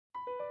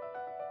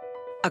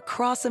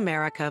Across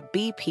America,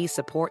 BP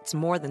supports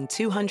more than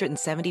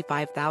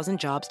 275,000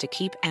 jobs to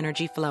keep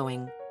energy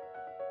flowing.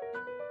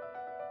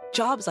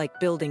 Jobs like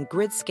building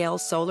grid-scale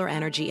solar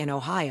energy in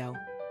Ohio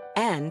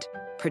and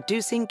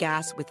producing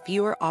gas with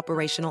fewer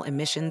operational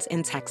emissions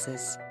in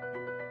Texas.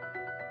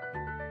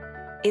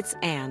 It's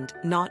and,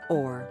 not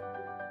or.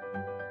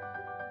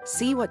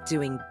 See what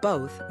doing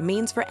both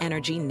means for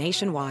energy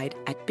nationwide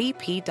at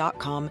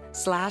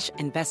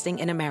bp.com/investing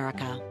in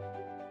America.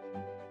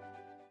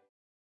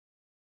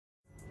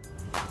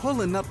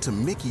 Pulling up to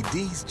Mickey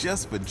D's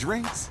just for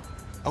drinks?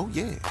 Oh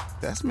yeah,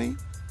 that's me.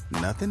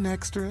 Nothing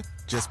extra,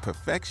 just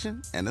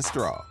perfection and a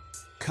straw.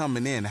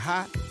 Coming in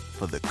hot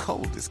for the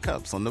coldest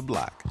cups on the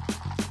block.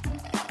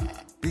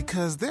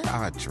 Because there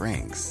are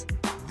drinks.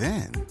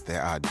 Then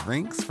there are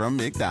drinks from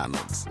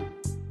McDonald's.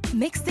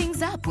 Mix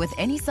things up with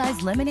any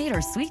size lemonade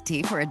or sweet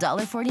tea for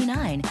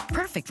 $1.49.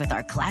 Perfect with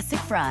our classic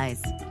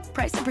fries.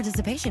 Price and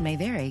participation may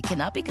vary.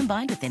 Cannot be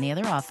combined with any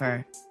other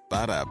offer.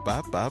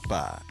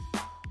 Ba-da-ba-ba-ba.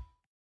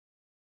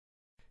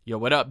 Yo,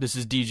 what up? This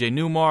is DJ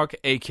Newmark,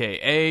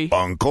 a.k.a.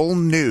 Uncle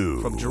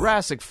New. From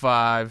Jurassic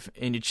 5,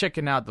 and you're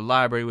checking out The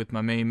Library with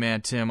my main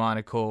man, Tim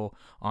Onicle,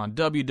 on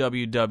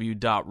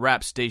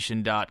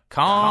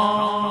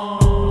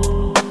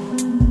www.rapstation.com.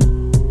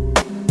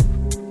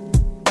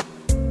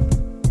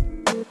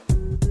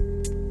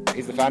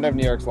 He's the founder of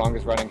New York's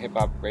longest-running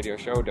hip-hop radio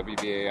show,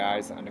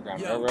 WBAI's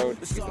Underground Railroad.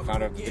 He's the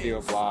founder of the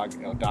video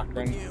blog, Il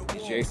Doctrine.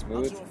 He's Jay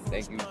Smooth.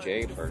 Thank you,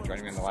 Jay, for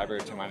joining me in the Library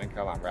with Tim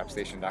Onicle on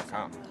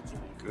rapstation.com.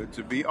 Good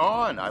to be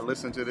on. I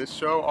listen to this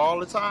show all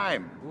the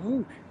time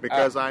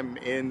because I'm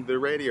in the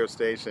radio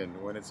station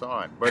when it's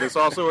on. But it's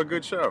also a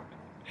good show.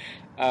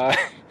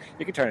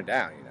 You can turn it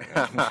down. You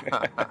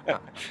know.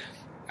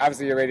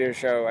 Obviously, your radio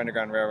show,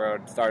 Underground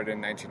Railroad, started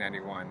in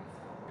 1991.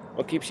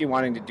 What keeps you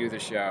wanting to do the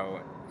show,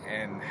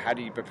 and how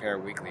do you prepare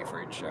weekly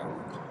for each show?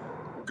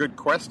 Good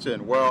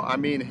question. Well, I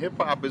mean,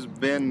 hip-hop has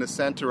been the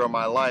center of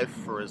my life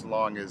for as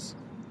long as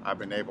I've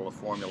been able to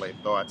formulate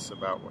thoughts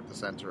about what the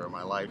center of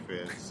my life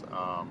is.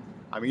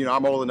 I mean,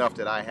 I'm old enough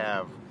that I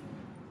have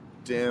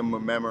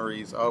dim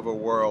memories of a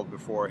world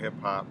before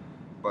hip-hop,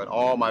 but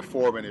all my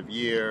formative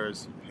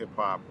years,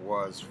 hip-hop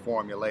was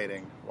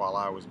formulating while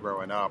I was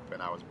growing up,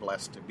 and I was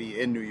blessed to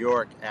be in New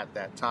York at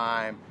that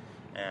time,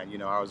 and,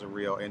 I was a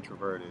real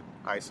introverted,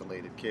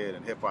 isolated kid,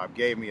 and hip-hop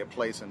gave me a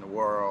place in the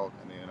world,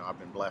 and, I've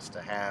been blessed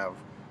to have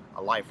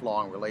a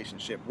lifelong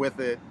relationship with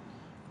it,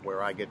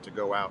 where I get to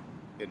go out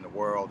in the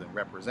world and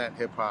represent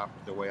hip-hop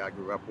the way I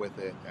grew up with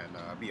it, and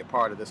be a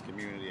part of this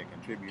community and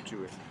contribute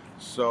to it.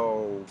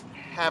 So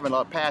having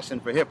a passion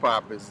for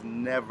hip-hop is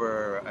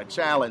never a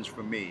challenge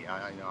for me.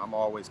 I'm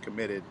always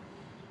committed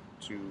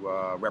to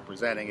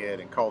representing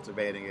it and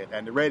cultivating it.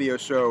 And the radio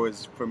show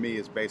is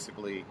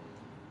basically,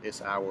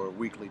 it's our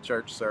weekly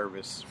church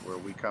service where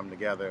we come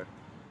together,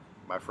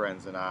 my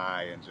friends and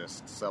I, and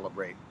just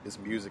celebrate this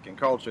music and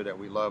culture that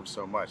we love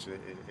so much.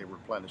 It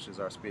replenishes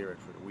our spirit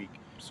for the week.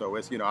 So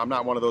it's, I'm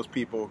not one of those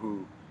people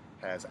who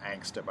has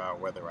angst about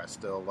whether I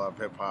still love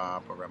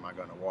hip-hop or am I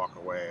going to walk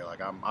away.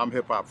 Like, I'm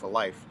hip-hop for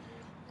life.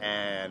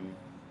 And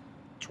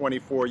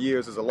 24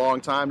 years is a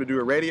long time to do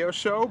a radio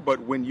show,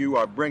 but when you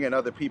are bringing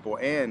other people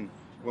in,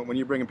 when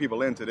you're bringing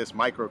people into this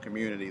micro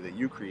community that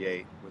you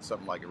create with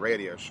something like a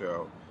radio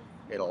show,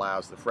 it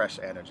allows the fresh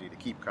energy to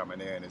keep coming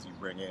in as you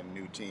bring in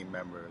new team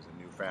members and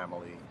new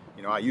family.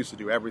 I used to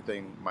do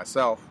everything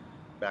myself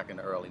back in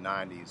the early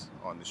 90s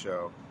on the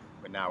show,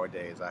 but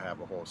nowadays I have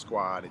a whole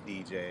squad of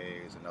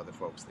DJs and other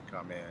folks that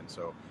come in.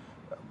 So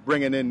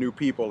bringing in new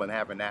people and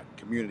having that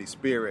community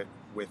spirit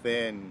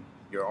within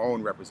your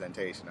own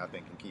representation, I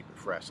think, can keep it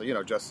fresh.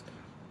 So,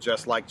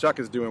 just like Chuck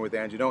is doing with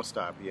Angie Don't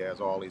Stop, he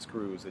has all these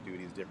crews that do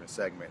these different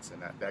segments,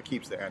 and that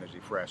keeps the energy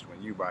fresh.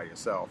 When you by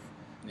yourself,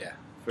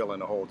 filling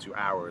the whole 2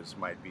 hours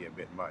might be a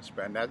bit much.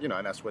 But and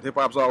that's what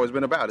hip-hop's always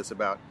been about. It's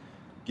about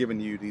giving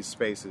you these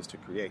spaces to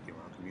create your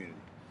own community.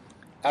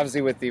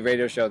 Obviously, with the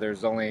radio show,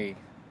 it's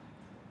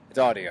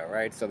audio,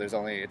 right? So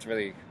it's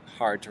really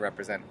hard to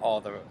represent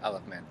all the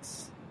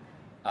elements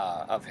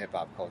of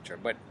hip-hop culture.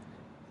 But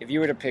if you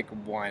were to pick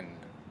one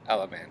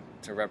element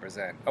to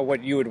represent, or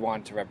what you would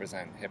want to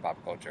represent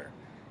hip-hop culture,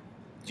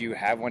 do you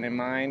have one in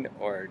mind,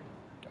 or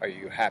are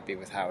you happy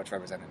with how it's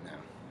represented now?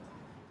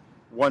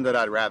 One that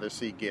I'd rather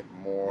see get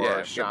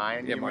more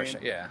shine.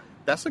 Yeah.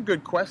 That's a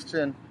good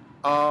question.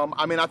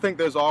 I think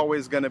there's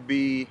always going to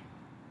be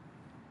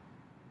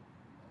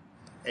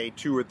a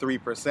 2 or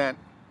 3%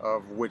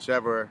 of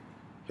whichever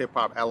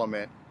hip-hop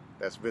element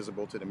that's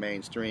visible to the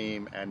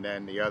mainstream, and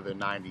then the other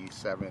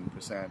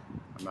 97%,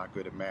 I'm not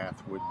good at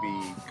math, would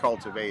be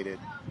cultivated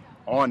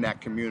on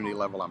that community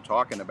level I'm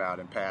talking about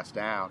and passed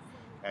down.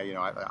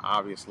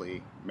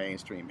 Obviously,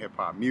 mainstream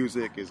hip-hop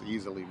music is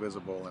easily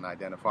visible and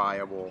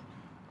identifiable.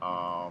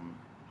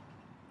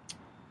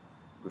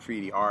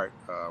 Graffiti art,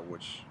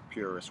 which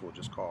purists will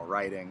just call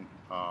writing,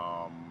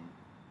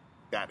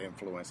 that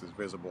influence is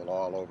visible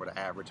all over the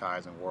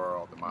advertising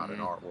world, the modern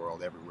art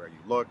world, everywhere you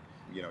look.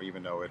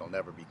 Even though it'll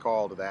never be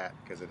called that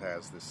because it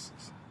has this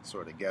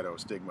sort of ghetto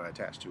stigma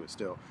attached to it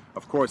still.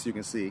 Of course, you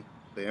can see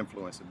the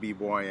influence of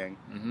b-boying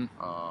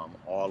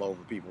all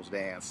over people's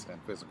dance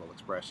and physical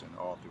expression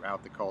all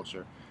throughout the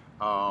culture.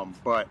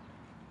 But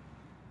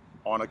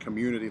on a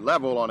community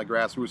level, on a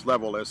grassroots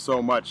level, there's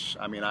so much.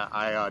 I mean,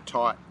 I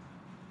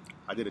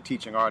did a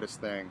teaching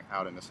artist thing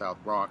out in the South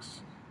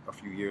Bronx a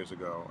few years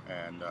ago,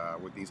 and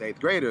with these 8th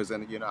graders,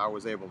 and I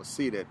was able to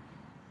see that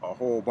a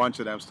whole bunch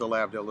of them still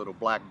have their little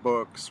black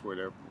books where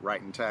they're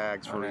writing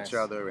tags for each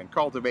other and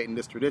cultivating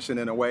this tradition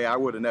in a way I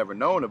would have never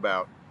known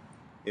about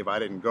if I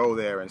didn't go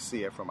there and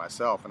see it for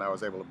myself. And I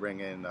was able to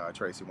bring in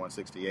Tracy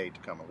 168 to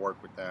come and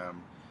work with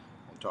them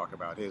and talk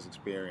about his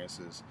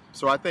experiences.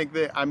 So I think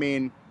that,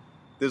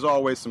 there's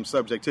always some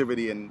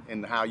subjectivity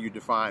in how you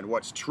define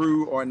what's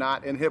true or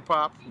not in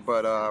hip-hop,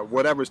 but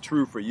whatever's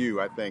true for you,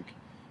 I think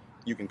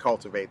you can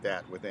cultivate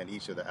that within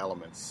each of the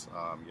elements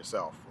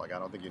yourself. Like, I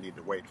don't think you need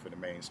to wait for the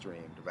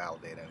mainstream to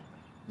validate anything.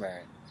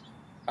 Right.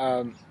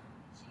 I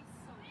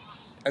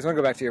just want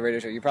to go back to your radio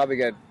show. You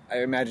probably I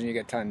imagine you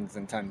get tons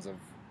and tons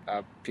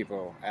of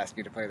people ask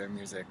you to play their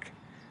music.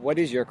 What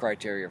is your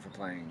criteria for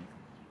playing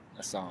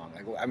a song?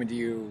 Do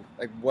you,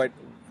 what,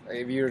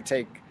 if you were to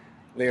take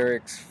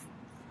lyrics,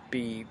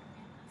 beat,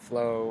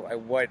 flow,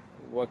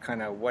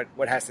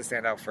 what has to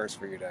stand out first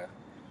for you to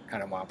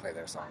kind of want to play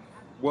their song?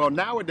 Well,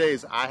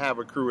 nowadays, I have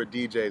a crew of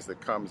DJs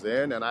that comes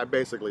in, and I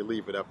basically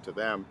leave it up to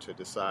them to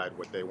decide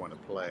what they want to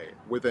play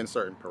within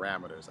certain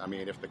parameters.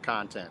 If the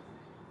content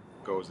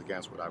goes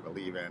against what I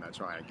believe in, I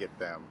try and get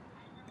them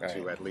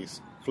to at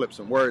least flip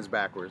some words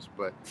backwards.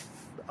 But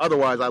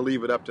otherwise, I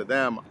leave it up to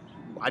them.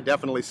 I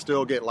definitely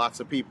still get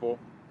lots of people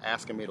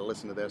asking me to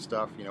listen to their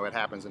stuff. It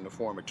happens in the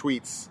form of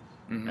tweets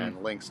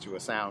and links to a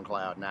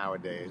SoundCloud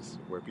nowadays,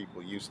 where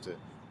people used to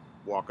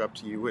walk up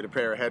to you with a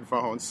pair of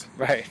headphones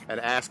and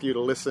ask you to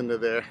listen to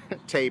their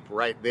tape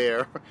right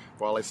there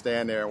while they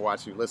stand there and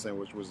watch you listen,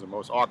 which was the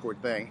most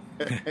awkward thing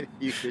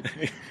you could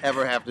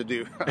ever have to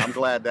do. I'm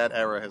glad that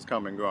era has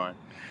come and gone.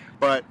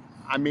 But,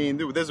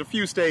 there's a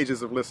few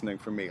stages of listening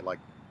for me. Like,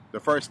 the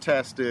first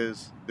test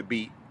is the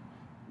beat.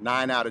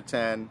 9 out of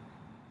 10,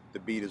 the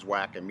beat is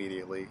whack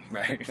immediately.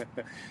 Right.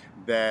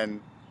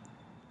 Then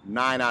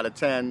 9 out of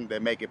 10, they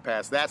make it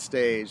past that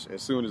stage.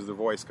 As soon as the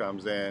voice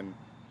comes in,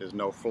 there's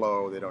no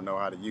flow. They don't know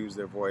how to use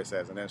their voice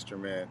as an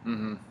instrument.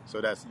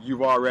 So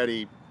you've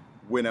already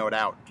winnowed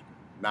out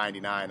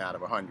 99 out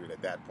of 100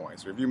 at that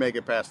point. So if you make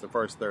it past the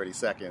first 30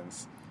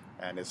 seconds,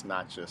 and it's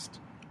not just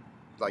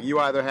like, you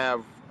either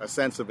have a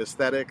sense of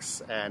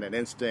aesthetics and an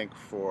instinct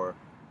for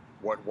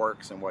what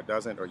works and what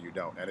doesn't, or you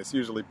don't. And it's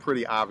usually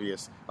pretty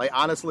obvious. Like,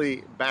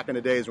 honestly, back in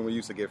the days when we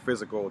used to get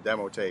physical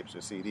demo tapes or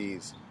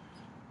CDs,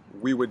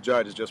 we would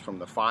judge just from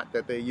the font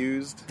that they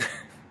used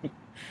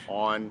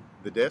on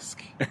the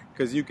disc,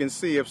 because you can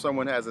see if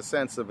someone has a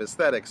sense of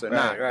aesthetics or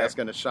not. That's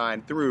going to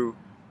shine through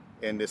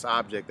in this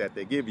object that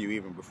they give you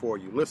even before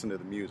you listen to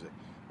the music.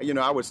 And,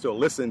 I would still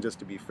listen just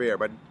to be fair,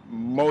 but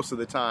most of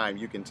the time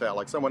you can tell,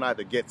 like, someone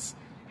either gets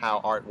how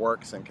art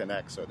works and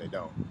connects or they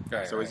don't.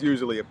 It's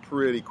usually a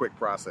pretty quick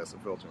process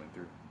of filtering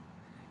through.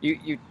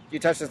 You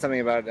touched on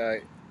something about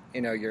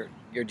your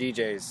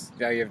DJs.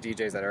 Now you have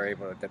DJs that are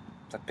able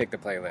to pick the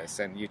playlist,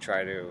 and you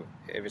try to,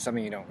 if it's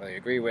something you don't really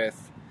agree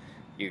with,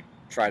 you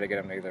try to get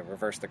them to either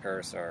reverse the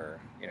curse or,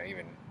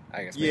 even,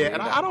 I guess. Yeah,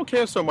 and I don't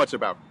care so much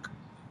about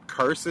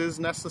curses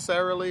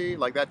necessarily.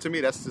 Like, that, to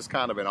me, that's just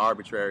kind of an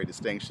arbitrary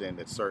distinction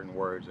that certain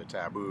words are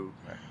taboo.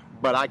 Right.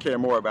 But I care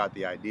more about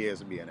the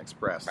ideas being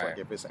expressed. Like,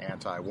 if it's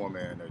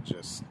anti-woman or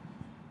just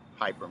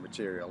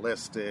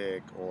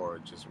hyper-materialistic or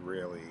just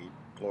really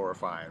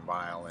glorifying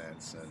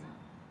violence and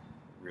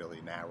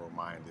really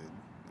narrow-minded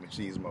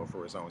machismo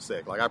for its own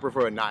sake. Like, I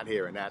prefer not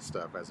hearing that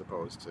stuff as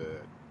opposed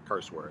to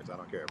curse words. I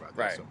don't care about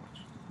that so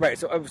much. Right.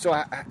 So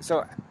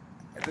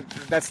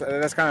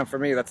that's kind of, for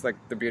me, that's like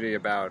the beauty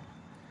about,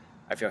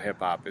 I feel, hip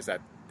hop, is that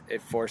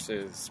it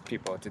forces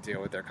people to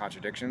deal with their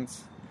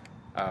contradictions,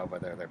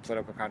 whether they're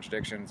political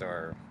contradictions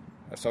or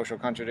social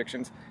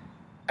contradictions.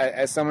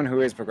 As someone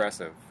who is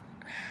progressive,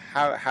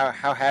 how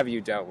have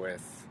you dealt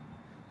with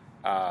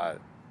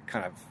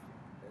kind of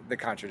the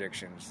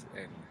contradictions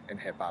in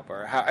hip hop,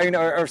 or how,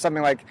 or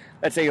something like,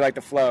 let's say you like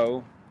the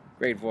flow,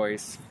 great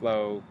voice,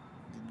 flow,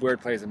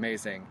 wordplay is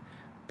amazing,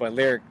 but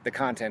the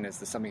content is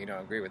something you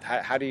don't agree with.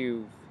 How do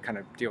you kind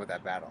of deal with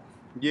that battle?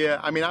 Yeah,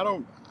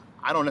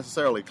 I don't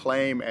necessarily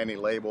claim any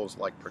labels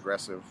like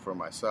progressive for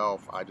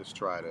myself. I just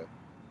try to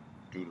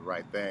do the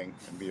right thing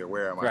and be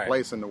aware of my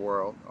place in the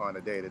world on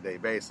a day-to-day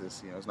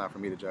basis. It's not for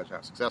me to judge how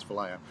successful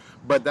I am.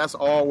 But that's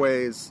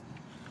always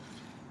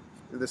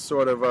this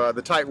sort of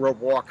the tightrope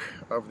walk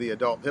of the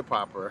adult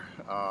hip-hopper,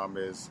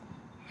 is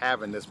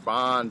having this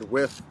bond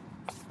with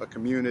a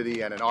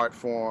community and an art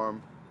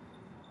form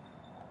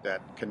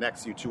that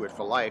connects you to it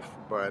for life,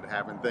 but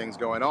having things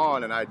going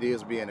on and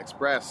ideas being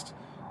expressed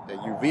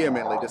that you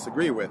vehemently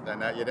disagree with.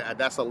 And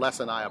that's a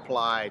lesson I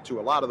apply to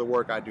a lot of the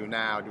work I do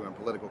now, doing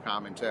political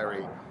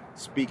commentary,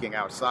 speaking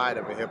outside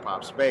of a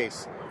hip-hop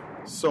space.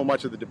 So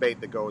much of the debate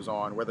that goes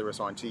on, whether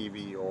it's on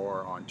TV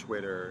or on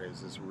Twitter,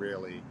 is this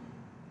really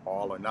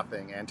all or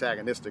nothing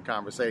antagonistic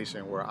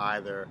conversation where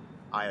either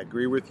I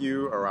agree with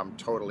you or I'm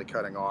totally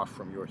cutting off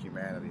from your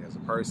humanity as a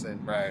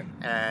person. Right.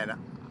 And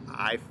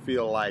I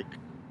feel like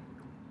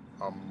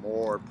a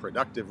more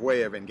productive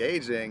way of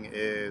engaging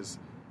is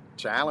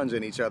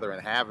challenging each other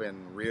and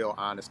having real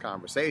honest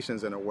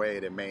conversations in a way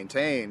that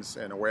maintains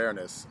an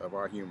awareness of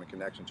our human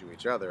connection to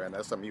each other. And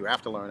that's something you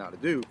have to learn how to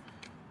do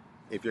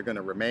if you're going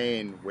to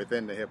remain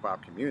within the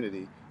hip-hop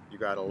community. You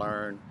got to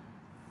learn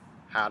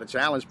how to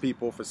challenge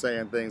people for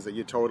saying things that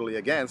you're totally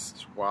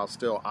against while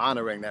still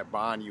honoring that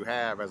bond you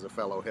have as a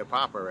fellow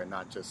hip-hopper and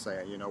not just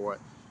saying, you know what,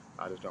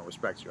 I just don't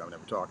respect you, I'm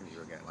never talking to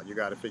you again. Like, you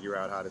got to figure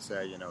out how to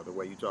say, you know, the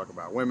way you talk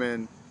about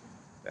women,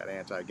 that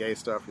anti-gay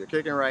stuff you're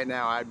kicking right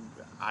now,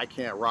 I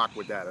can't rock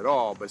with that at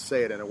all, but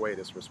say it in a way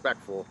that's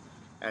respectful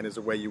and is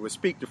a way you would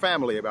speak to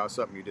family about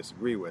something you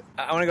disagree with.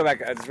 I want to go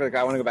back, I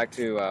want to go back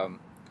to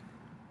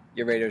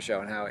your radio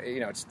show and how,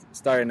 you know, it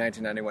started in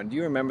 1991. Do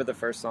you remember the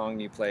first song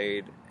you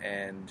played?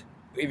 And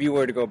if you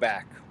were to go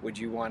back, would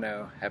you want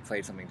to have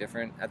played something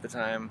different at the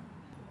time?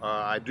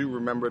 I do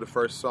remember the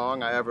first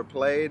song I ever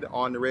played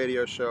on the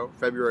radio show,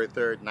 February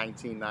 3rd,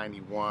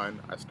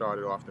 1991. I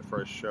started off the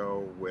first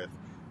show with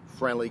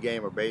Friendly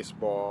Game of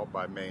Baseball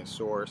by Main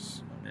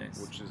Source,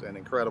 Nice. Which is an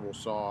incredible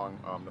song.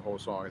 The whole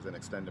song is an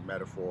extended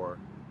metaphor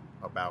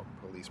about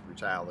police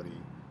brutality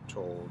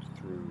told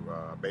through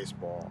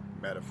baseball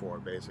metaphor,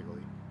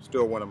 basically.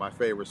 Still one of my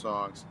favorite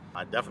songs.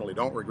 I definitely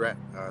don't regret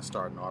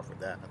starting off with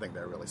that. I think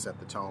that really set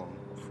the tone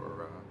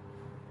for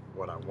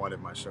what I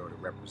wanted my show to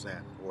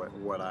represent,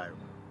 what I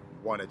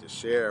wanted to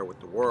share with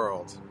the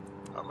world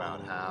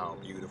about how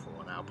beautiful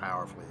and how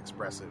powerfully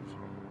expressive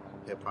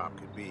hip-hop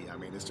could be. I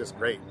mean, it's just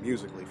great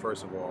musically,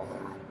 first of all,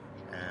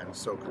 and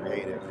so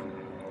creative,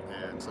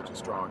 and such a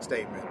strong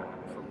statement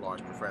from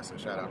Large Professor.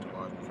 Shout out to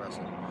Large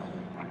Professor.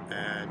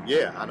 And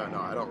yeah, I don't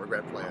know. I don't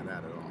regret playing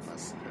that at all.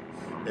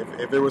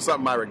 If it was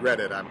something I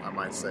regretted, I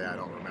might say I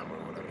don't remember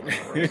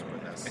whatever it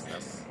was.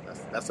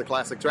 But that's a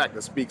classic track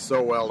that speaks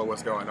so well to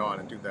what's going on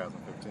in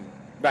 2015.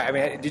 But I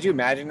mean, did you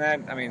imagine that?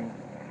 I mean,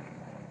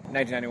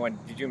 1991.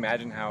 Did you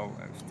imagine how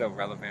still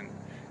relevant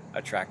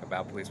a track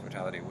about police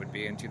brutality would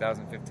be in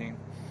 2015?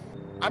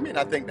 I mean,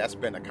 I think that's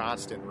been a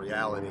constant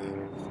reality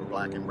for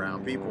black and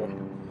brown people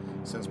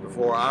since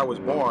before I was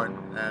born,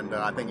 and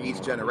I think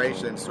each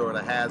generation sort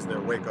of has their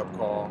wake-up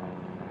call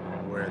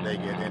where they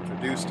get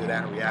introduced to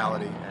that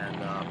reality.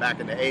 And back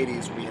in the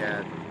 80s, we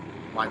had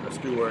Michael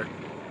Stewart,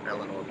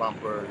 Eleanor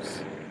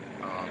Bumpers,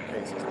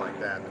 cases like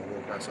that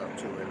woke us up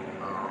to it.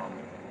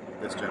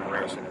 This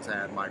generation has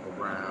had Michael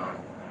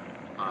Brown,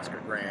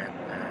 Oscar Grant,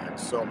 and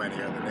so many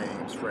other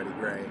names, Freddie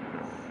Gray,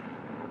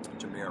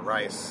 Jameer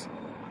Rice.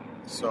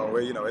 So,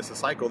 you know, it's a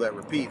cycle that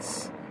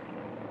repeats.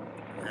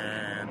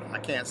 And I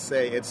can't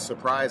say it's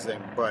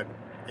surprising, but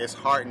it's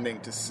heartening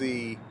to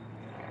see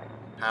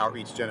how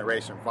each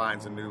generation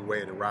finds a new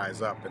way to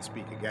rise up and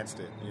speak against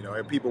it. You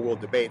know, people will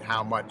debate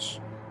how much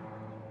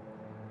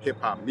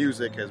hip-hop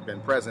music has been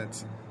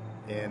present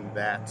in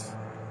that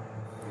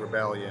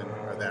rebellion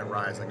or that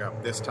rising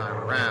up this time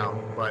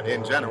around, but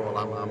in general,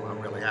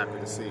 I'm really happy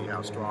to see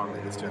how strongly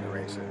this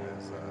generation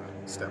has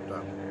stepped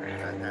up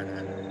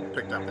and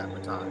picked up that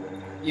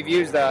baton. You've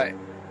used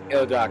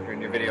Ill Doctor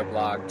in your video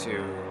blog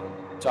to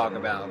talk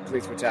about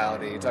police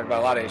brutality. You talk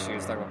about a lot of issues. You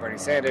talk about Bernie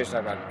Sanders. You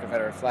talk about the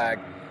Confederate flag.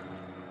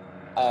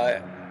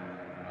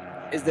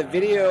 Is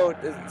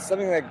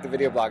something like the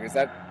video blog, does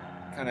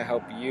that kind of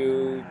help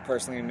you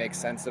personally make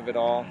sense of it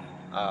all?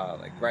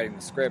 Like writing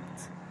the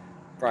script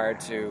prior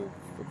to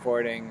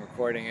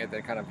recording it,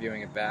 then kind of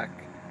viewing it back?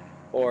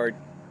 Or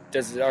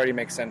does it already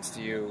make sense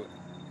to you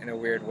in a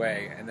weird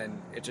way, and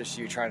then it's just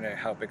you trying to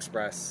help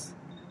express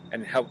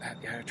and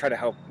try to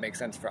help make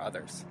sense for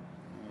others?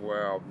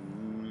 Well,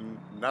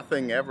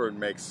 nothing ever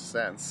makes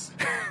sense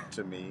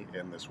to me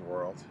in this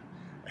world.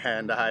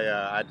 And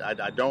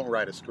I don't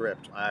write a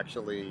script. I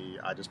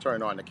just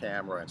turn on the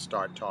camera and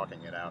start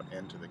talking it out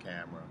into the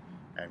camera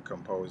and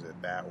compose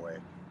it that way.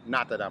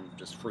 Not that I'm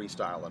just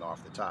freestyling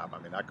off the top. I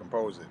mean, I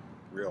compose it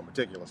real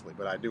meticulously,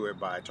 but I do it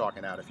by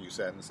talking out a few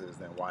sentences,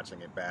 then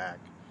watching it back,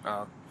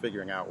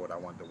 figuring out what I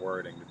want the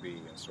wording to be,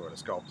 and sort of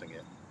sculpting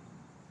it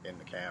in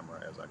the camera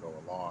as I go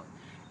along.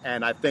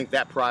 And I think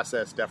that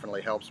process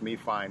definitely helps me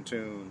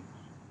fine-tune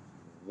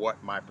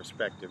what my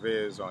perspective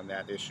is on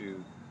that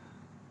issue.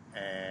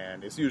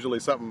 And it's usually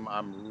something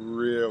I'm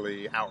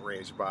really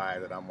outraged by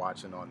that I'm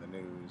watching on the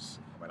news,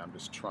 and I'm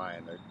just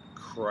trying to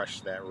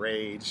crush that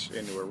rage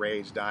into a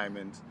rage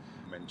diamond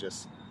and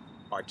just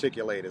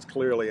articulate as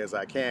clearly as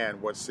I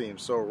can what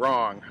seems so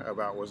wrong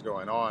about what's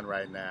going on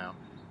right now.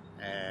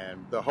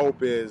 And the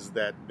hope is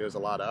that there's a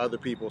lot of other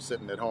people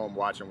sitting at home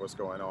watching what's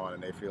going on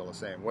and they feel the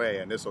same way,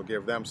 and this will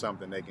give them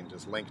something they can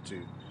just link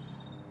to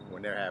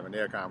when they're having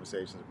their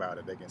conversations about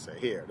it. They can say,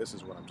 here, this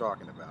is what I'm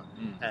talking about.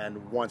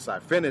 And once I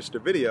finish the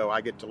video,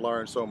 I get to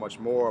learn so much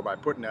more by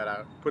putting it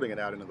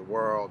out into the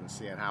world and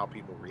seeing how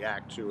people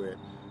react to it.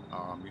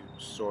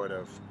 Sort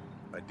of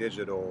a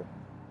digital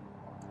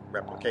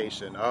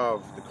replication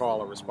of the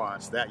call and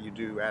response that you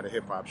do at a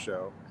hip-hop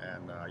show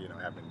and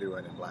have been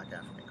doing in Black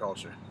African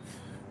culture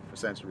for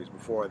centuries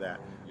before that.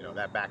 You know,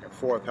 that back and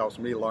forth helps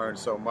me learn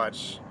so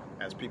much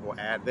as people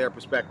add their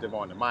perspective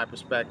onto my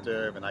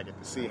perspective, and I get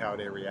to see how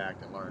they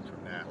react and learn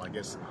from that. Like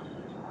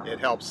it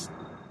helps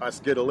us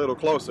get a little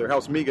closer,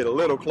 helps me get a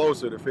little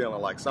closer to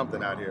feeling like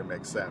something out here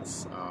makes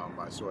sense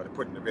by sort of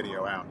putting the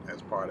video out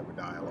as part of a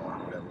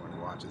dialogue with everyone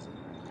who watches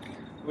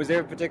it. Was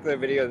there a particular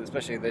video,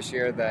 especially this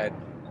year, that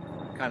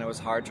kind of was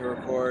hard to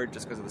record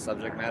just because of the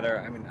subject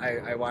matter? I mean,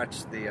 I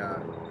watched the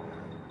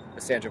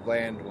Sandra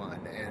Bland one,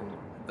 and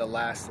the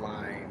last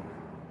line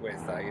with,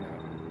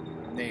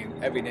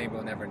 every name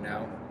we'll never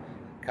know,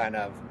 kind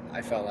of,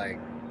 I felt like,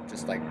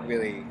 just like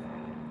really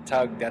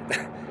tugged at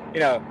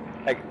the,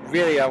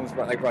 really almost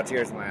brought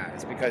tears to my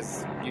eyes,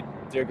 because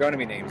there are going to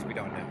be names we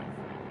don't know.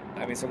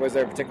 I mean, so was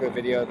there a particular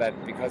video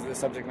that, because of the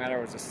subject matter,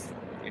 was just,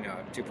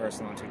 too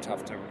personal and too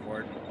tough to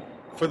record?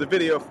 For the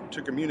video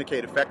to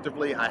communicate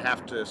effectively, I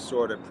have to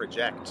sort of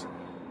project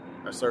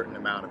a certain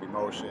amount of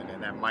emotion,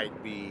 and that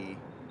might be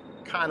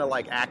kind of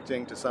like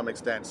acting to some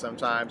extent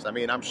sometimes. I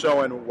mean, I'm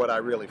showing what I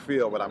really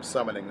feel, but I'm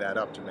summoning that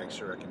up to make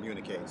sure it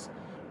communicates.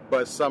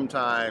 But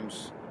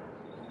sometimes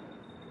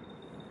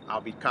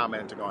I'll be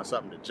commenting on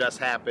something that just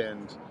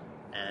happened,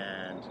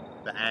 and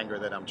the anger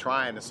that I'm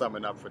trying to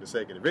summon up for the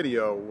sake of the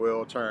video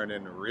will turn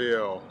into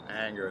real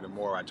anger the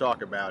more I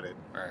talk about it.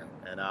 Right.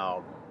 And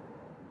I'll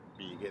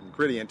be getting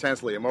pretty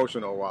intensely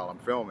emotional while I'm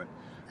filming.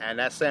 And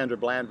that Sandra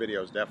Bland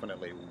video is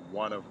definitely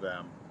one of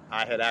them.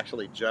 I had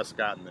actually just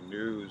gotten the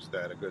news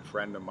that a good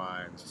friend of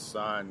mine's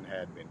son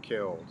had been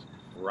killed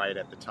right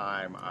at the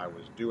time I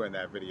was doing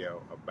that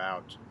video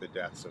about the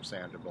deaths of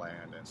Sandra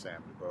Bland and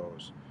Sam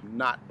DuBose.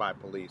 Not by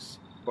police,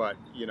 but,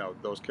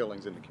 those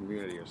killings in the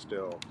community are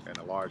still, in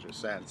a larger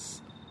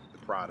sense, the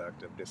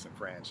product of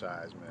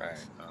disenfranchisement, right,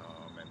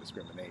 and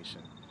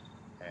discrimination,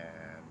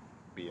 and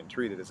being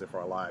treated as if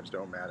our lives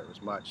don't matter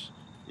as much,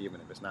 even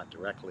if it's not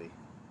directly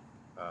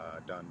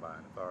done by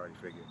an authority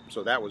figure.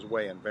 So that was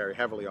weighing very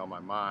heavily on my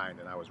mind,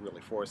 and I was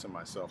really forcing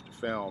myself to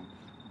film.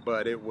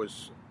 But it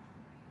was,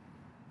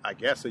 I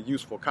guess, a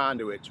useful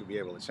conduit to be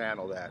able to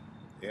channel that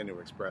into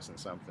expressing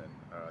something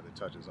that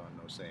touches on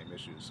those same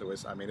issues. So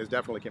it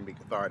definitely can be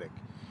cathartic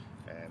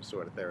and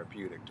sort of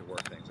therapeutic to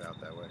work things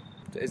out that way.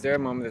 Is there a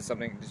moment that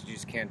something that you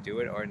just can't do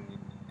it? Or,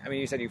 I mean,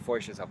 you said you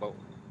force yourself, but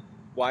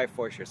why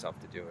force yourself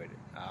to do it?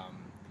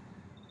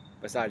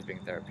 Besides being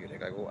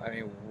therapeutic,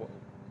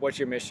 what's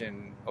your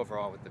mission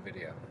overall with the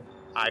video?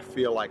 I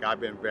feel like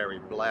I've been very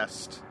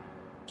blessed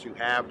to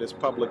have this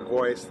public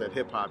voice that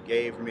hip-hop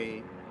gave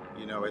me.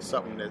 It's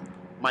something that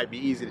might be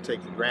easy to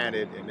take for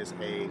granted in this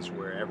age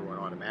where everyone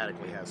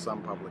automatically has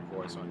some public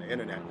voice on the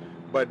internet.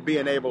 But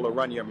being able to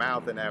run your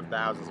mouth and have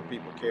thousands of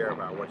people care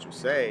about what you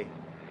say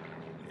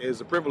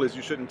is a privilege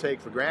you shouldn't take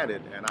for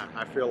granted. And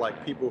I feel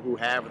like people who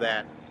have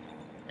that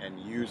and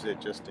use it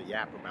just to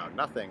yap about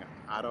nothing,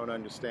 I don't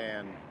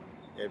understand.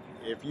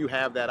 If you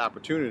have that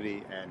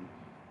opportunity and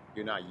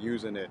you're not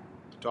using it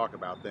to talk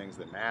about things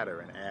that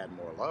matter and add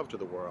more love to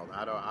the world,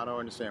 I don't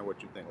understand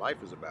what you think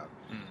life is about.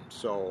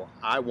 So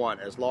I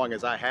want, as long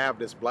as I have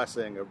this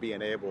blessing of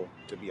being able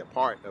to be a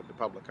part of the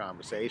public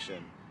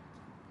conversation,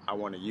 I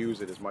want to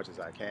use it as much as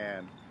I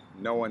can,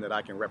 knowing that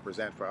I can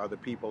represent for other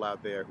people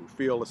out there who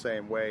feel the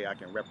same way. I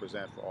can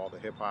represent for all the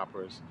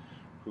hip-hoppers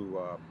who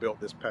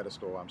built this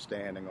pedestal I'm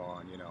standing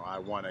on. I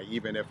want to,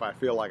 even if I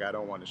feel like I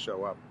don't want to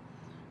show up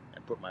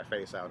and put my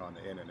face out on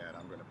the internet,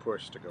 I'm going to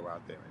push to go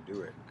out there and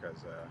do it,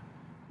 because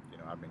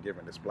I've been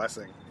given this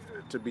blessing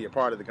to be a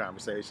part of the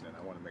conversation, and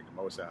I want to make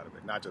the most out of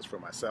it, not just for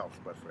myself,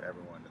 but for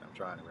everyone that I'm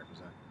trying to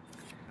represent.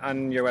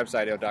 On your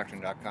website,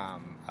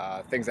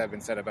 iodoctrine.com, things that have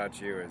been said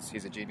about you is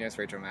he's a genius,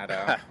 Rachel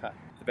Maddow,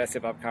 the best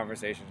hip-hop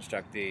conversation,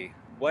 Chuck D.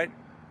 What,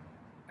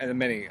 and the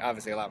many,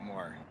 obviously a lot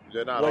more.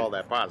 They're not all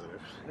that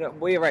positive.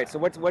 Well, you're right. So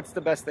what's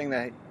the best thing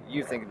that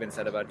you think has been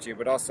said about you,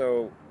 but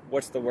also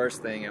what's the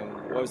worst thing, and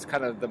what was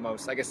kind of the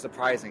most, I guess,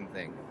 surprising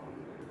thing?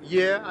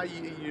 Yeah,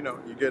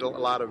 you get a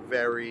lot of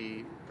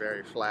very,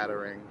 very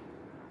flattering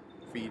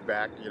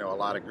feedback, a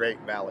lot of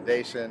great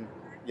validation.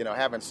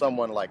 Having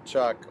someone like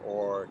Chuck,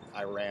 or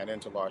I ran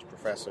into Large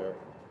Professor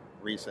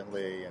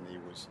recently, and he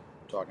was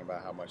talking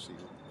about how much he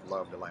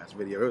loved the last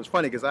video. It was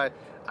funny because I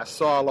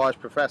saw Large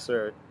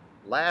Professor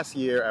last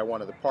year at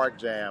one of the park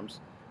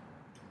jams,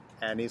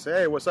 and he said,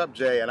 "Hey, what's up,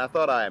 Jay?" And I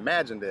thought I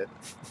imagined it.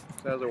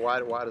 So I was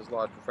like, why does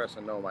Large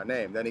Professor know my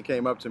name? Then he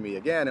came up to me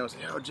again and was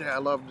like, "Oh, Jay, I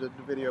love the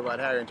video about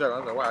Harry and Chuck." I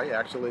was like, wow, he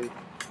actually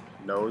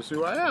knows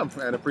who I am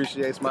and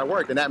appreciates my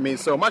work. And that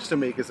means so much to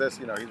me, because that's,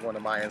 he's one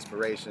of my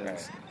inspirations.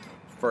 Right.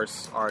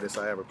 First artist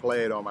I ever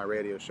played on my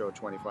radio show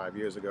 25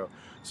 years ago.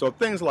 So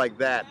things like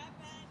that,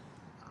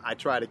 I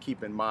try to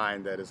keep in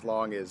mind, that as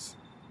long as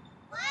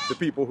the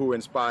people who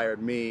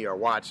inspired me are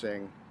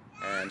watching,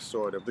 and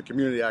sort of the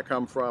community I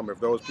come from, if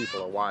those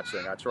people are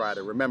watching, I try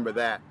to remember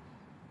that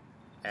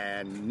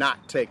and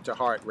not take to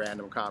heart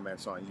random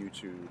comments on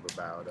YouTube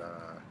about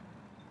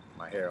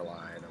my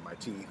hairline or my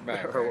teeth,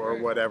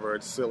 or whatever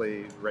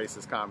silly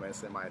racist comments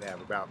they might have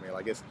about me.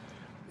 Like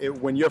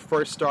when you're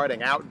first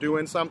starting out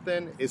doing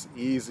something, it's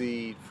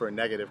easy for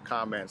negative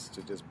comments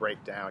to just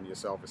break down your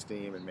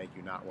self-esteem and make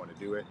you not want to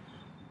do it.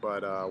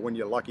 But when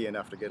you're lucky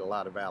enough to get a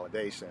lot of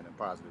validation and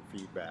positive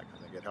feedback,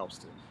 I think it helps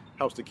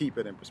to keep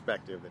it in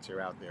perspective that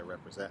you're out there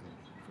representing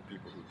for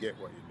people who get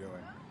what you're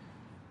doing.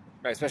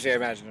 Right, especially I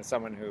imagine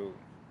someone who,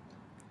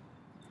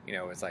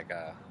 was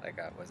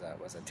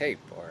was a tape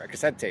or a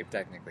cassette tape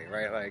technically,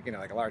 right? Like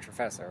like a large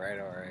professor, right,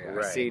 or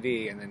a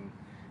CD, and then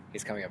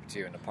he's coming up to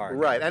you in the park.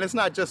 Right, and it's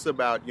not just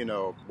about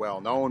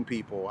well-known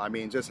people. I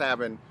mean, just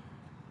having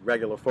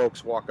regular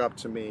folks walk up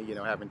to me,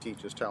 having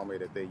teachers tell me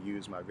that they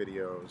use my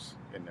videos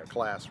in their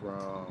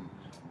classroom,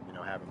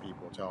 having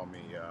people tell me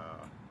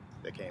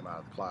they came out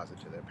of the closet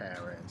to their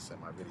parents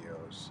and my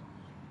videos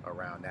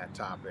around that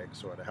topic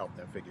sort of help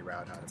them figure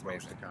out how to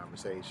broach the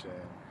conversation.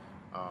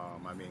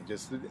 I mean,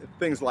 just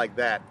things like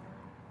that.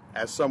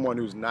 As someone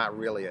who's not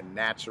really a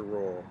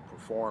natural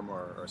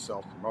performer or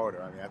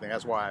self-promoter, I mean, I think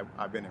that's why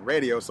I've been in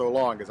radio so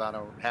long, because I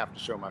don't have to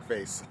show my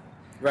face.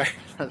 Right.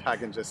 I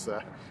can just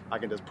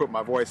put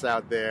my voice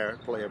out there,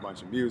 play a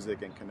bunch of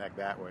music, and connect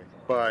that way.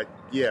 But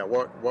yeah,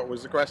 what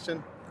was the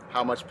question?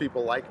 How much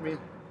people like me?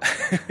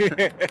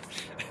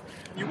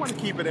 You want to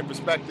keep it in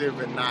perspective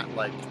and not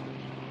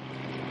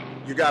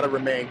you got to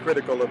remain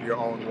critical of your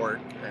own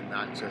work and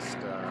not just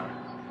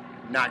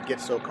not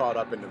get so caught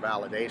up in the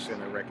validation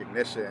and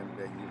recognition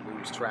that you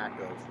lose track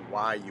of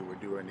why you were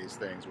doing these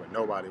things when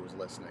nobody was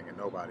listening and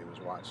nobody was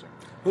watching.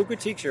 Who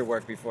critiques your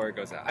work before it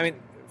goes out? I mean,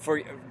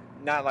 for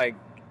not like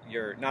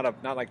your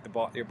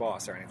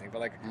boss or anything,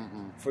 but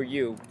for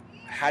you,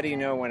 how do you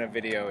know when a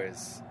video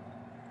is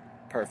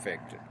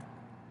perfect?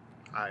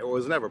 It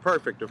was never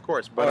perfect, of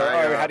course, but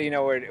or how do you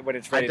know when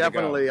it's ready to go? I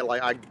definitely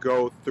I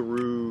go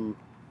through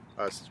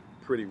a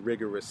pretty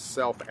rigorous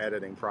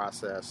self-editing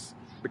process.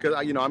 Because,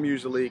 I'm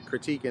usually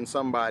critiquing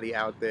somebody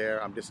out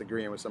there. I'm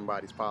disagreeing with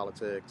somebody's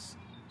politics,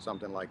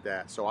 something like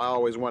that. So I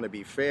always want to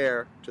be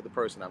fair to the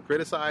person I'm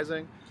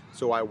criticizing.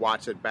 So I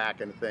watch it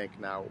back and think,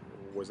 now,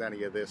 was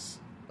any of this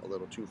a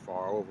little too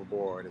far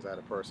overboard? Is that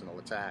a personal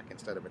attack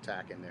instead of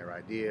attacking their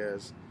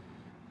ideas?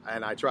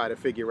 And I try to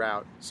figure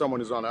out, someone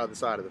who's on the other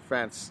side of the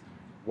fence,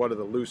 what are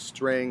the loose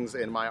strings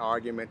in my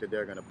argument that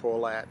they're going to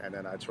pull at? And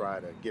then I try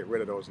to get rid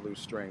of those loose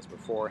strings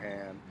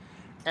beforehand.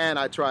 And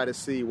I try to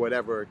see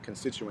whatever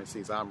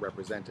constituencies I'm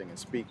representing and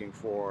speaking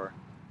for.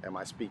 Am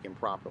I speaking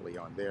properly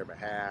on their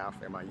behalf?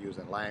 Am I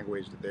using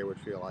language that they would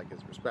feel like is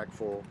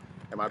respectful?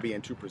 Am I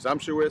being too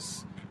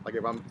presumptuous? Like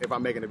if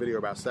I'm making a video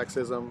about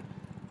sexism,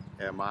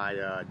 am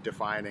I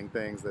defining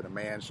things that a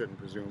man shouldn't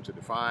presume to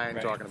define?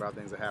 Right. Talking about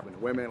things that happen to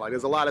women? Like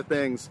there's a lot of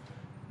things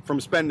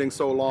from spending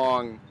so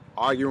long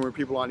arguing with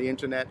people on the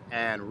internet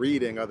and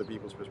reading other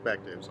people's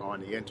perspectives on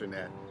the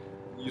internet.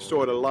 You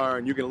sort of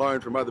learn. You can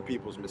learn from other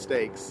people's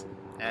mistakes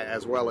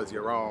as well as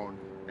your own,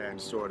 and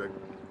sort of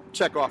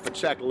check off a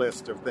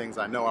checklist of things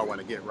I know I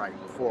want to get right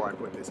before I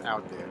put this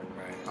out there.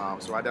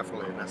 Right. So I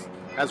definitely,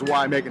 that's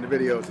why making the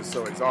videos is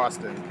so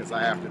exhausting, because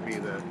I have to be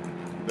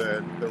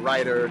the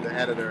writer, the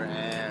editor,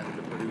 and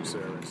the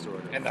producer,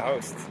 and the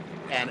host,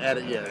 and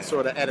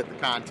sort of edit the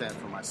content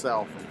for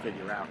myself and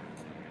figure out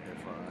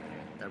if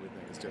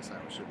everything is just how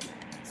it should be.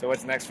 So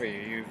what's next for you?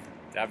 You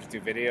have to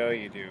do video,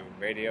 you do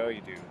radio,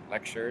 you do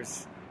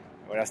lectures.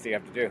 What else do you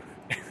have to do?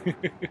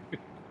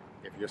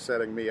 If you're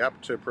setting me up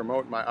to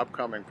promote my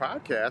upcoming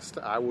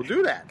podcast, I will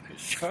do that.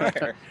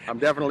 Sure. I'm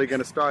definitely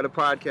going to start a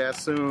podcast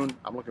soon.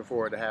 I'm looking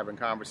forward to having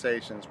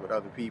conversations with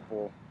other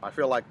people. I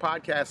feel like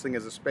podcasting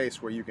is a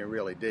space where you can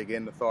really dig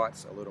into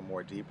thoughts a little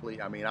more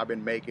deeply. I mean, I've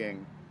been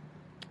making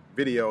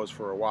videos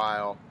for a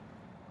while,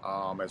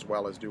 as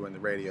well as doing the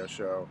radio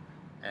show,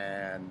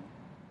 and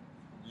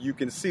you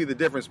can see the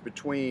difference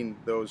between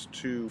those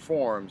two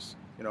forms.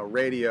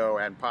 Radio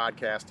and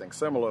podcasting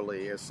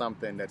similarly is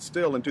something that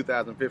still in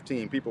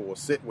 2015 people will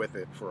sit with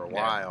it for a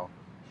while,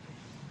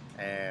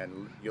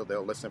 and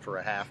they'll listen for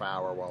a half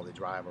hour while they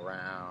drive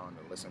around,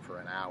 or listen for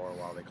an hour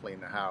while they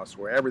clean the house,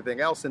 where everything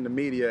else in the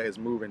media is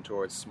moving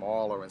towards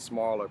smaller and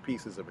smaller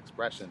pieces of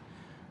expression.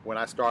 When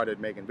I started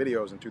making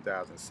videos in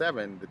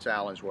 2007, the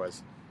challenge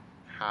was,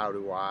 how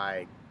do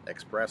I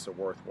express a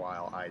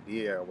worthwhile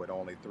idea with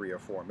only 3 or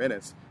 4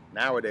 minutes?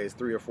 Nowadays,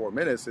 3 or 4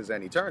 minutes is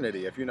an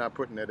eternity. If you're not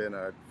putting it in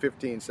a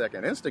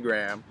 15-second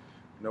Instagram,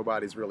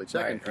 nobody's really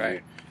checking for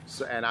you.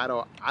 So, and I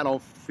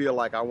don't feel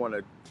like I want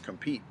to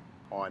compete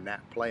on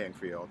that playing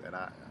field. And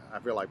I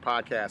feel like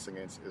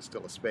podcasting is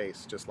still a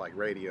space, just like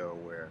radio,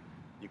 where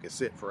you can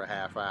sit for a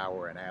half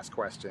hour and ask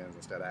questions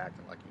instead of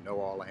acting like you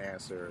know all the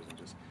answers, and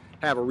just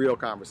have a real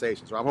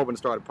conversation. So I'm hoping to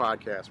start a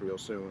podcast real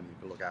soon. You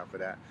can look out for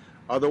that.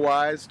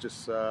 Otherwise,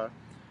 just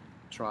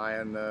try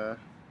and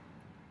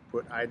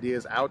put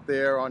ideas out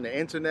there on the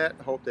internet,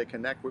 hope they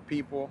connect with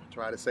people,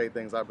 try to say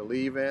things I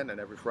believe in,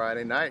 and every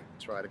Friday night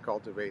try to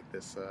cultivate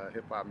this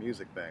hip-hop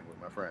music thing with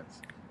my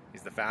friends.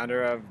 He's the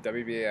founder of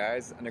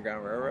WBAI's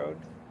Underground Railroad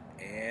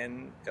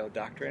and Ill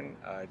Doctrine.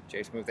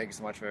 Jay Smooth, thank you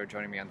so much for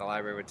joining me on The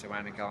Library with Tim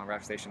and Kel on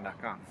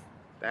RapStation.com.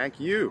 Thank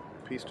you.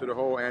 Peace to the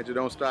whole Andrew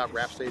Don't Stop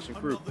Rap Station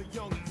crew.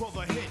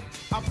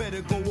 I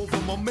better go over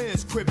my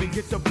man's crib and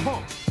get the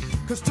pump.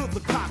 Cause to the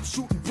cops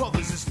shooting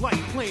brothers is like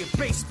playing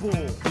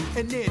baseball,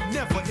 and they're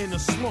never in a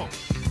slump.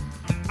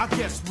 I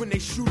guess when they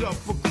shoot up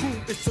a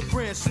crew, it's a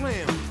grand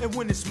slam. And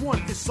when it's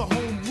one, it's a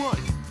home run.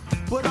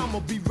 But I'ma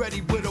be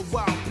ready with a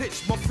wild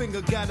pitch. My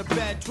finger got a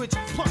bad twitch.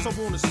 Plus I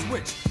wanna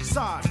switch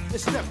sides and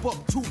step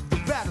up to the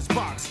batter's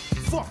box.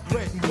 Fuck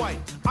red and white,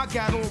 I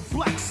got on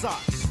black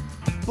socks.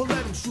 But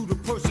let him shoot a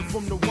person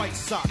from the White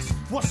Sox.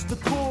 What's the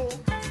call?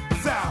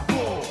 Foul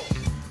ball.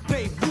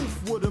 Babe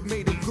Ruth would've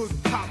made a good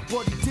cop,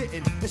 but he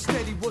didn't.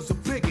 Instead he was a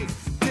bigot.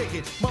 Dig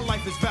it, my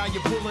life is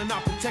valuable and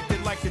I protect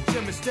it like a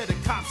gem. Instead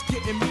of cops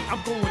getting me, I'm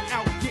going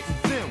out getting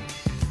them.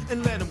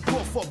 And let them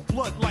cough up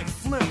blood like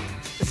phlegm.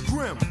 It's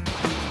grim,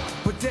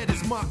 but dead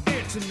is my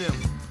antonym.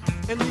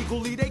 And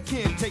legally they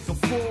can't take a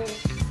fall.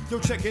 Yo,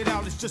 check it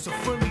out, it's just a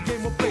friendly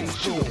game of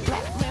baseball.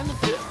 Black man to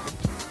dip.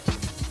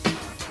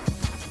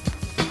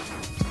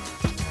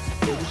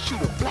 Yo, we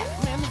shoot a black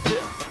man to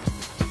dip.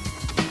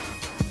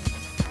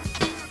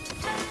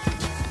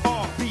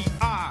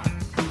 RBI,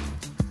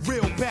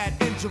 real bad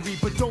injury,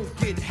 but don't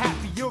get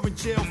happy, you're in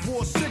jail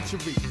for a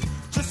century.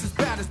 Just as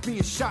bad as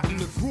being shot in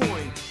the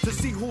groin. To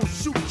see who'll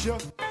shoot ya,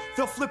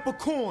 they'll flip a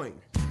coin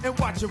and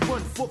watch you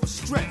run for the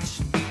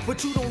stretch.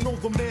 But you don't know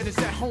the man is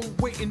at home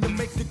waiting to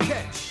make the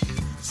catch.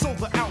 So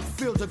the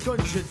outfielder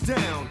guns you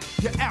down.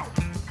 You're out,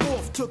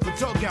 off to the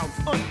dugout,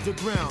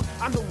 underground.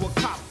 I know a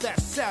cop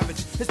that's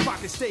savage. His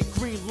pockets stay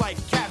green like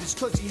cabbage,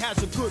 cause he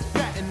has a good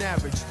batting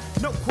average.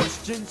 No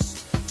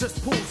questions,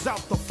 just pulls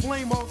out the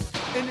flamer,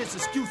 and his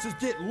excuses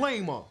get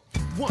lamer.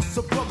 Once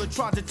a brother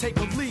tried to take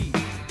a lead,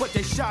 but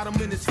they shot him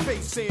in his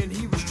face saying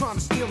he was trying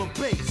to steal a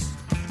base.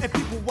 And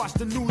people watch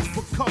the news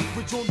for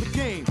coverage on the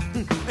game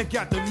and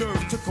got the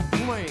nerve to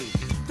complain.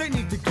 They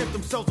need to give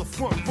themselves a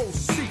front row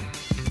seat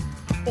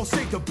or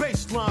save the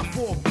baseline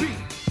for a beat.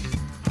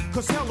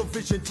 Cause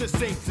television just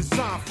ain't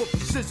designed for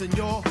precision,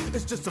 y'all.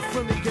 It's just a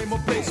friendly game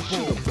of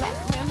baseball. Shoot a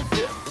black man to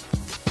dip.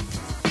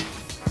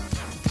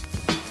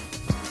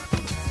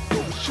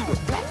 Yo, shoot a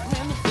black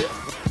man to dip.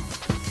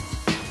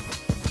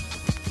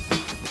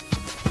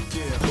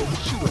 Yeah, yo,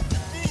 shoot a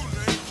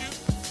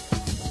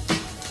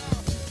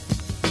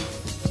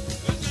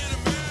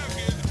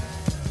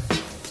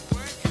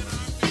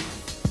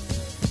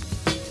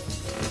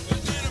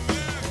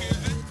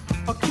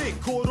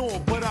caught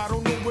on, but I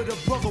don't know where the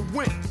brother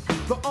went.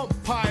 The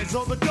umpires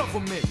or the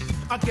government.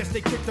 I guess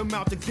they kicked him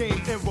out the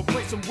game and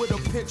replaced him with a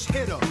pinch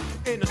hitter.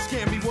 And a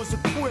scam, he was a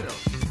quitter.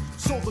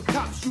 So the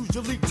cops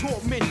usually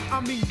torment,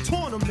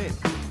 tournament.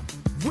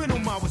 When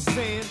I was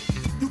saying,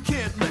 you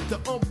can't let the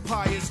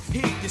umpires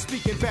hear you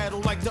speaking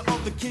battle like the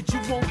other kids, you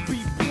won't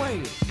be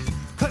playing.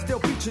 Cause they'll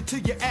beat you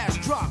till your ass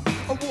drop.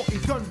 A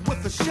walking gun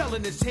with a shell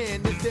in his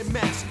hand is their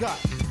mascot.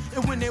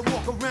 And when they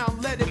walk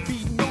around, let it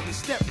be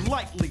noticed, step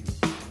lightly.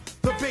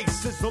 The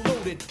bases are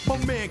loaded, my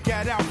man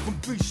got out from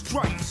 3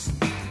 strikes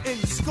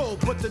in the skull,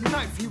 but the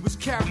knife he was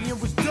carrying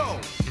was dull.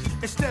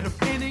 Instead of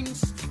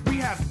innings, we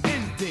have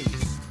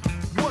endings.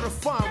 What a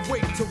fine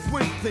way to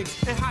win things,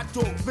 and hot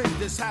dog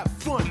vendors have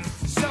fun,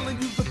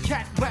 selling you the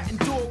cat, rat, and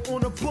dog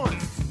on a bun.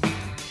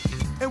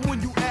 And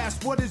when you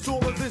ask what is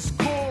all of this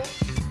called,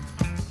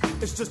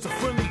 it's just a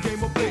friendly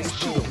game of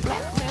baseball. Shoot a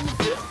black man to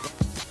dip.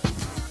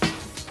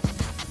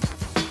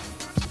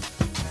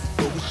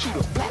 Yo, we shoot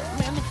a black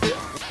man to dip.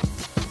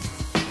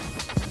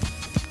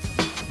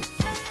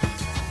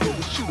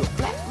 Shoot a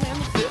black man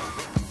to dip.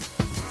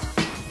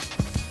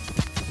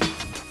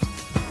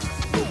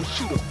 Yo,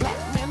 shoot a black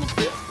man to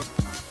dip.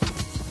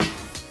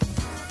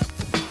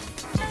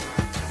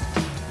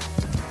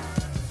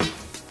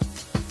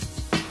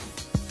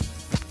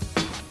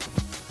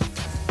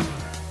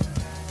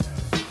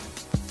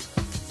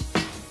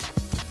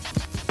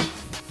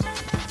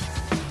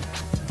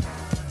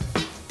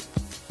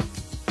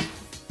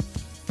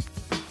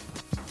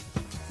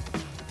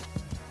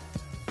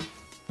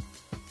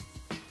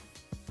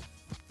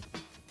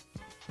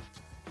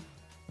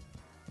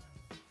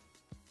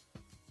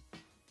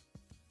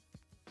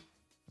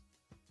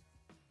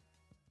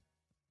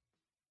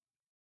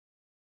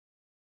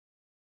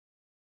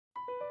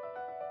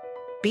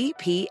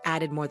 BP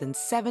added more than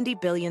 $70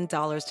 billion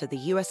to the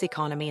U.S.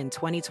 economy in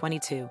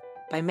 2022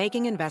 by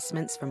making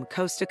investments from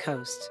coast to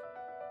coast.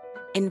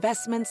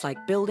 Investments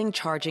like building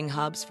charging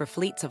hubs for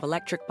fleets of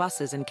electric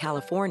buses in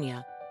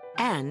California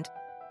and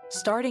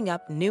starting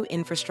up new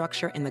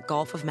infrastructure in the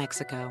Gulf of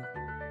Mexico.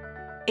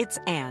 It's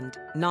and,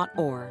 not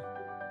or.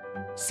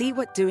 See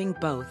what doing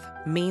both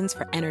means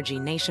for energy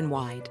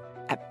nationwide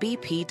at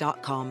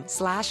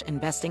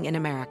bp.com/investing in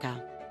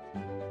America.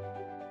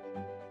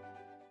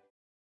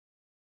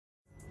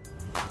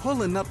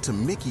 Pulling up to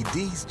Mickey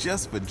D's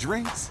just for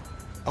drinks?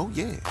 Oh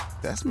yeah,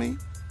 that's me.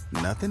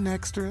 Nothing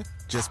extra,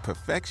 just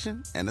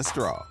perfection and a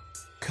straw.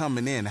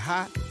 Coming in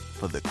hot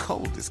for the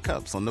coldest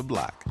cups on the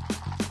block.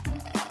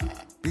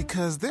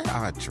 Because there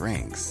are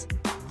drinks.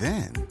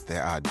 Then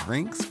there are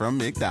drinks from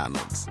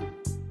McDonald's.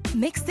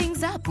 Mix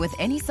things up with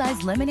any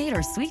size lemonade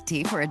or sweet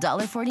tea for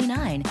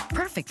 $1.49.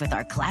 Perfect with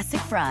our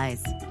classic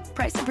fries.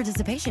 Price and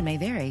participation may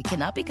vary.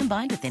 Cannot be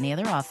combined with any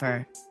other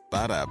offer.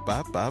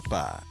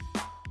 Ba-da-ba-ba-ba.